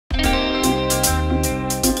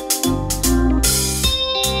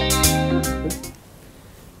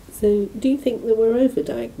So do you think that we're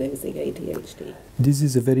over-diagnosing ADHD? This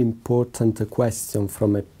is a very important question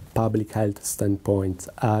from a public health standpoint.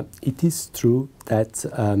 It is true that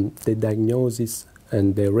the diagnosis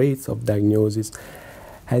and the rates of diagnosis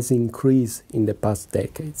has increased in the past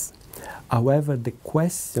decades. However, the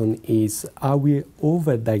question is, are we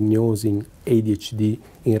over-diagnosing ADHD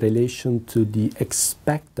in relation to the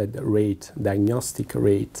expected rate, diagnostic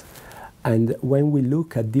rate? And when we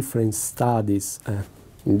look at different studies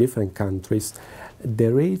in different countries,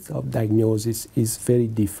 the rate of diagnosis is very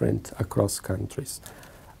different across countries.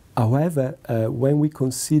 However, when we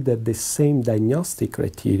consider the same diagnostic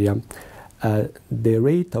criteria, the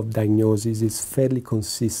rate of diagnosis is fairly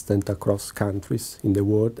consistent across countries in the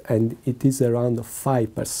world, and it is around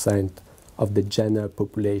 5% of the general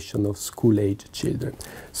population of school-age children.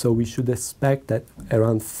 So we should expect that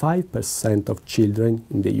around 5% of children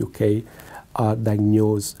in the UK are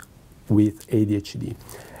diagnosed with ADHD.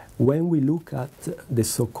 When we look at the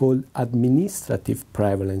so-called administrative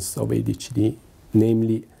prevalence of ADHD,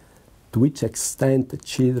 namely to which extent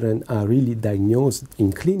children are really diagnosed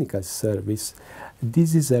in clinical service,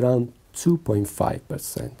 this is around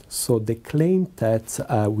 2.5%. So the claim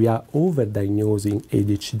that we are over-diagnosing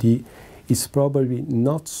ADHD is probably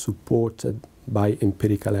not supported by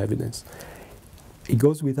empirical evidence. It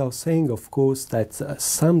goes without saying, of course, that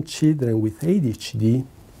some children with ADHD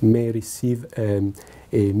may receive a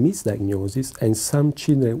misdiagnosis, and some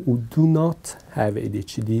children who do not have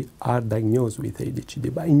ADHD are diagnosed with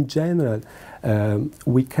ADHD. But in general,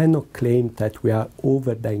 we cannot claim that we are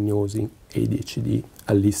over-diagnosing ADHD,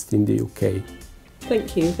 at least in the UK.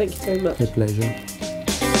 Thank you very much. A pleasure.